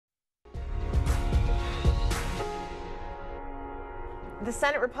The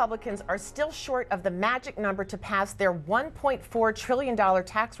Senate Republicans are still short of the magic number to pass their $1.4 trillion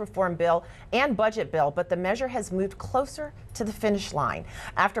tax reform bill and budget bill, but the measure has moved closer to the finish line.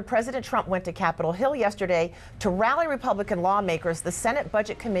 After President Trump went to Capitol Hill yesterday to rally Republican lawmakers, the Senate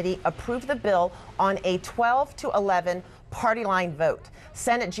Budget Committee approved the bill on a 12-11 party line vote.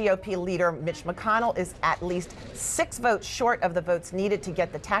 Senate GOP leader Mitch McConnell is at least 6 votes short of the votes needed to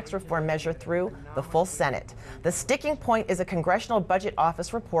get the tax reform measure through the full Senate. The sticking point is a Congressional Budget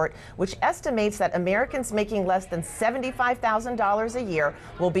Office report which estimates that Americans making less than $75,000 a year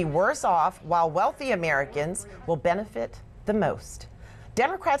will be worse off, while wealthy Americans will benefit the most.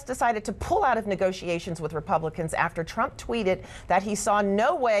 Democrats decided to pull out of negotiations with Republicans after Trump tweeted that he saw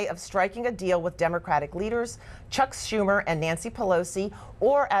no way of striking a deal with Democratic leaders Chuck Schumer and Nancy Pelosi,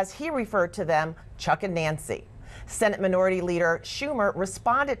 or as he referred to them, Chuck and Nancy. Senate Minority Leader Schumer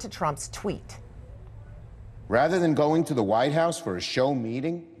responded to Trump's tweet. Rather than going to the White House for a show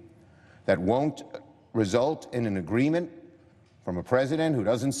meeting that won't result in an agreement from a president who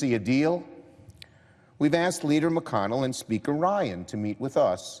doesn't see a deal, we've asked Leader McConnell and Speaker Ryan to meet with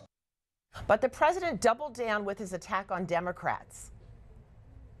us. But the president doubled down with his attack on Democrats.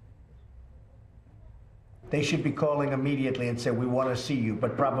 They should be calling immediately and say, we want to see you,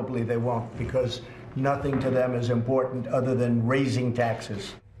 but probably they won't, because nothing to them is important other than raising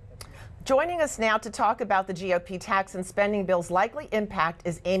taxes. Joining us now to talk about the GOP tax and spending bill's likely impact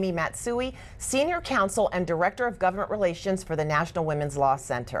is Amy Matsui, Senior Counsel and Director of Government Relations for the National Women's Law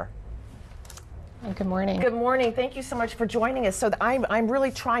Center. Good morning. Good morning. Thank you so much for joining us. So I'm really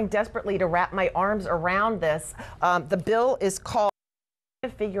trying desperately to wrap my arms around this. The bill is called to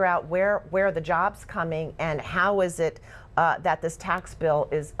figure out where are the jobs coming, and how is it that this tax bill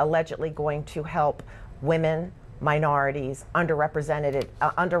is allegedly going to help women, minorities,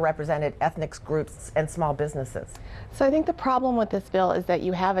 underrepresented ethnic groups, and small businesses. So I think the problem with this bill is that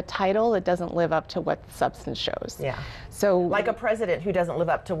you have a title that doesn't live up to what the substance shows. Yeah. So like a president who doesn't live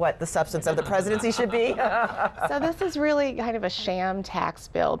up to what the substance of the presidency should be. So this is really kind of a sham tax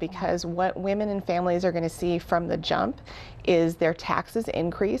bill, because what women and families are going to see from the jump is their taxes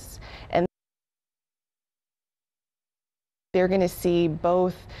increase, and they're going to see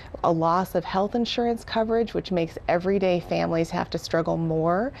both a loss of health insurance coverage, which makes everyday families have to struggle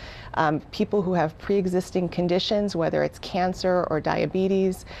more. People who have pre-existing conditions, whether it's cancer or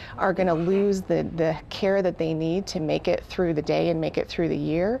diabetes, are going to lose the care that they need to make it through the day and make it through the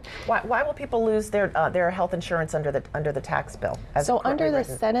year. Why will people lose their health insurance under the tax bill? So under the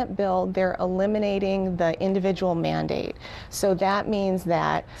Senate bill, they're eliminating the individual mandate. So that means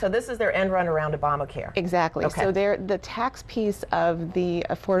that... So this is their end run around Obamacare. Exactly. Okay. So the tax piece of the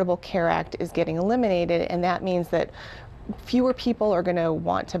Affordable Care Act is getting eliminated, and that means that fewer people are going to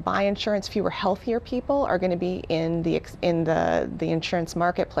want to buy insurance. Fewer healthier people are going to be in the insurance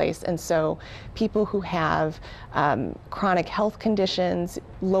marketplace, and so people who have chronic health conditions,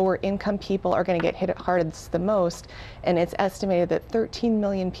 lower income people are going to get hit hardest the most. And it's estimated that 13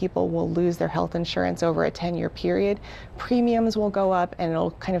 million people will lose their health insurance over a 10-year period. Premiums will go up, and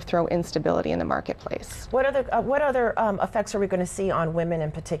it'll kind of throw instability in the marketplace. What other effects are we going to see on women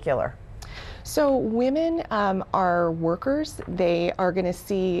in particular? So women are workers. They are going to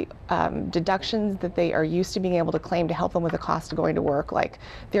see deductions that they are used to being able to claim to help them with the cost of going to work, like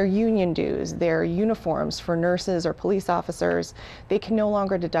their union dues, their uniforms for nurses or police officers. They can no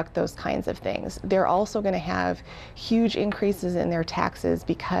longer deduct those kinds of things. They're also going to have huge increases in their taxes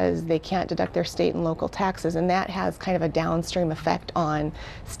because they can't deduct their state and local taxes, and that has kind of a downstream effect on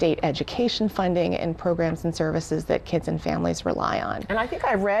state education funding and programs and services that kids and families rely on. And I think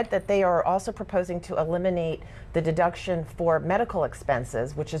I read that they are also proposing to eliminate the deduction for medical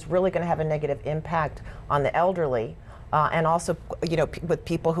expenses, which is really going to have a negative impact on the elderly, and also, you know, with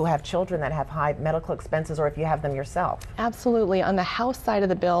people who have children that have high medical expenses, or if you have them yourself. Absolutely. On the House side of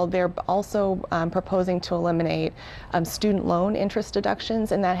the bill, they're also proposing to eliminate student loan interest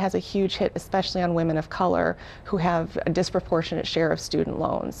deductions, and that has a huge hit, especially on women of color who have a disproportionate share of student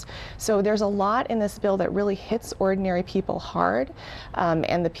loans. So there's a lot in this bill that really hits ordinary people hard,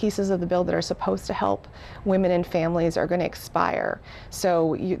 and the pieces of the bill that are supposed to help women and families are going to expire.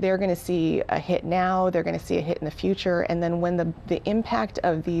 So they're going to see a hit now, they're going to see a hit in the future. And then when the impact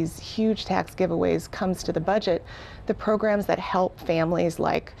of these huge tax giveaways comes to the budget, the programs that help families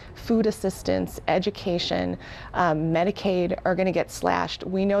like food assistance, education, Medicaid are going to get slashed.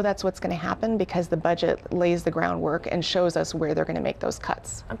 We know that's what's going to happen because the budget lays the groundwork and shows us where they're going to make those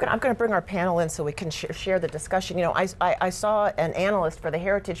cuts. I'm going to bring our panel in so we can share the discussion. You know, I saw an analyst for the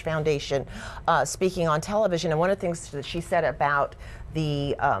Heritage Foundation speaking on television, and one of the things that she said about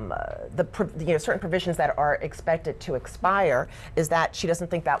certain provisions that are expected to expire, is that she doesn't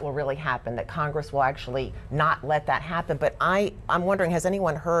think that will really happen, that Congress will actually not let that happen. But I'm wondering, has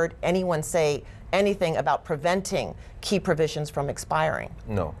anyone heard anyone say anything about preventing key provisions from expiring?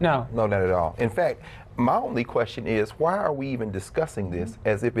 No, not at all. In fact, my only question is, why are we even discussing this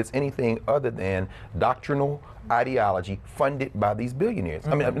as if it's anything other than doctrinal ideology funded by these billionaires?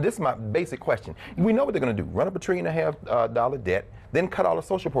 I mean, this is my basic question. We know what they're going to do: run up $1.5 trillion debt, then cut all the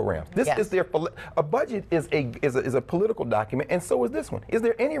social programs. This is their a budget is a political document, and so is this one. Is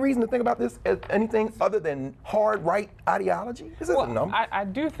there any reason to think about this as anything other than hard right ideology? This isn't a number. I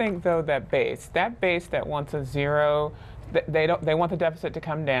do think, though, that base that wants a zero, they want the deficit to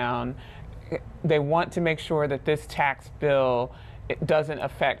come down. They want to make sure that this tax bill, it doesn't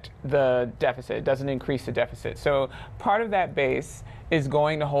affect the deficit, it doesn't increase the deficit. So part of that base is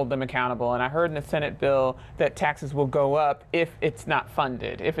going to hold them accountable. And I heard in the Senate bill that taxes will go up if it's not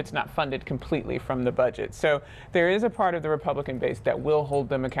funded completely from the budget. So there is a part of the Republican base that will hold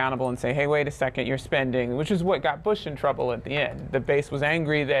them accountable and say, hey, wait a second, you're spending, which is what got Bush in trouble at the end. The base was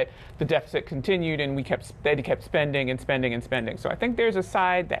angry that the deficit continued and they kept spending and spending and spending. So I think there's a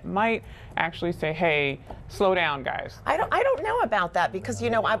side that might actually say, hey, slow down, guys. I don't know about that, because, you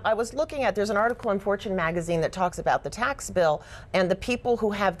know, I was looking at, there's an article in Fortune magazine that talks about the tax bill, and the people who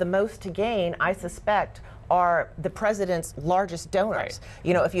have the most to gain, I suspect, are the president's largest donors. Right.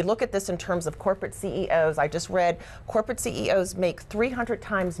 You know, if you look at this in terms of corporate CEOs, I just read corporate CEOs make 300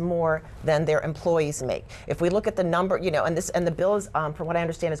 times more than their employees make. If we look at the number, you know, and the bill is, from what I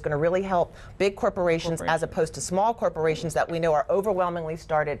understand, is going to really help big corporations as opposed to small corporations that we know are overwhelmingly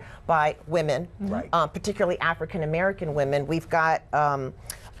started by women, particularly African American women. We've got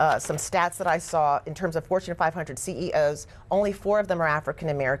some stats that I saw in terms of Fortune 500 CEOs. Only 4 of them are African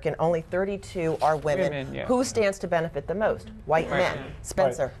American. Only 32 are women. Who stands to benefit the most? White men.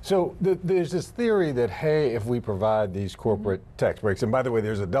 Spencer. Right. So there's this theory that, hey, if we provide these corporate tax breaks, and by the way,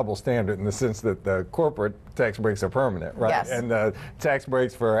 there's a double standard in the sense that the corporate tax breaks are permanent, right? Yes. And the tax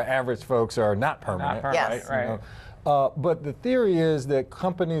breaks for average folks are not permanent. Yes. Right. You know? But the theory is that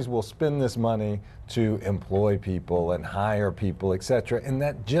companies will spend this money to employ people and hire people, et cetera, and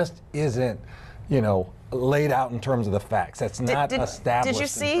that just isn't, you know, laid out in terms of the facts. That's not established.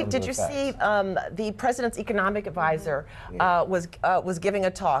 Did you see the president's economic advisor was giving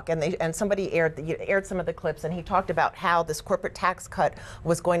a talk, and somebody aired some of the clips, and he talked about how this corporate tax cut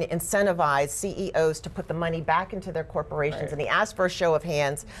was going to incentivize CEOs to put the money back into their corporations, and he asked for a show of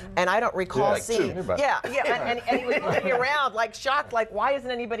hands, and I don't recall seeing. And he was looking around like shocked, like, why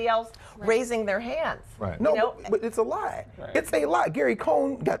isn't anybody else raising their hands? Right. No, you know? but it's a lie. It's a lie. Gary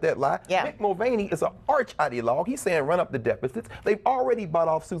Cohn got that lie. Yeah. Mick Mulvaney is an arch ideologue. He's saying run up the deficits. They've already bought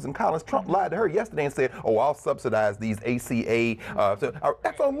off Susan Collins. Trump lied to her yesterday and said, oh, I'll subsidize these ACA.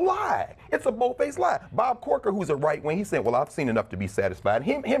 That's a lie. It's a bold-faced lie. Bob Corker, who's a right wing, he said, well, I've seen enough to be satisfied.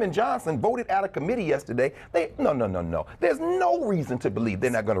 Him and Johnson voted out of committee yesterday. No. There's no reason to believe they're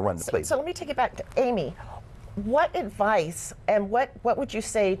not going to run the place. So let me take it back to Amy. What advice and what would you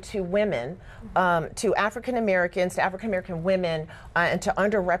say to women, to African Americans, to African American women, and to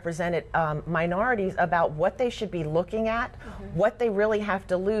underrepresented minorities about what they should be looking at, what they really have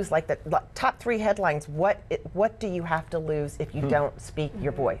to lose? Like the top 3 headlines. What do you have to lose if you don't speak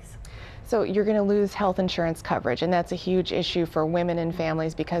your voice? So you're going to lose health insurance coverage, and that's a huge issue for women and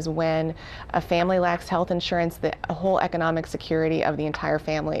families, because when a family lacks health insurance, the whole economic security of the entire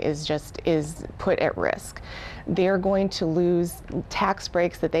family is put at risk. They're going to lose tax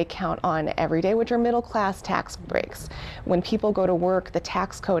breaks that they count on every day, which are middle class tax breaks. When people go to work, the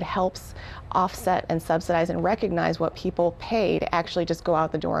tax code helps offset and subsidize and recognize what people pay to actually just go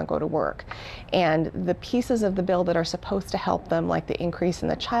out the door and go to work. And the pieces of the bill that are supposed to help them, like the increase in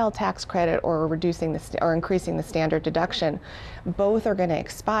the child tax credit or reducing or increasing the standard deduction, both are going to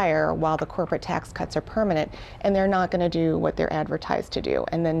expire while the corporate tax cuts are permanent, and they're not going to do what they're advertised to do.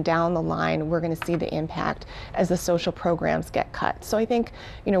 And then down the line, we're going to see the impact as the social programs get cut. So I think,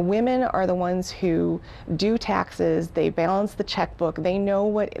 you know, women are the ones who do taxes, they balance the checkbook, they know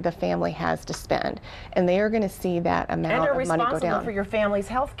what the family has to spend, and they are going to see that amount of money go down. And they're responsible for your family's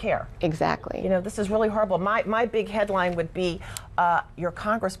health care. Exactly. You know, this is really horrible. My big headline would be, your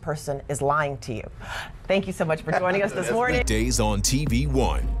congressperson is lying to you. Thank you so much for joining us this morning. Days on TV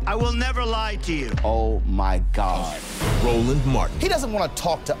One. I will never lie to you. Oh my God. Roland Martin. He doesn't want to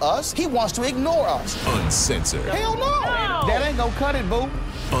talk to us. He wants to ignore us. Uncensored. Hell no. That ain't gonna cut it, boo.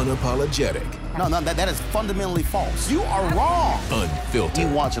 Unapologetic. No, that is fundamentally false. You are wrong. Unfiltered. He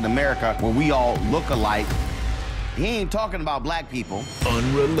wants an America where we all look alike. He ain't talking about black people.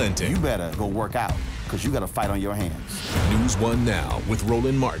 Unrelenting. You better go work out, because you got a fight on your hands. NewsOne Now with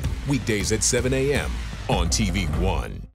Roland Martin. Weekdays at 7 a.m. on TV1.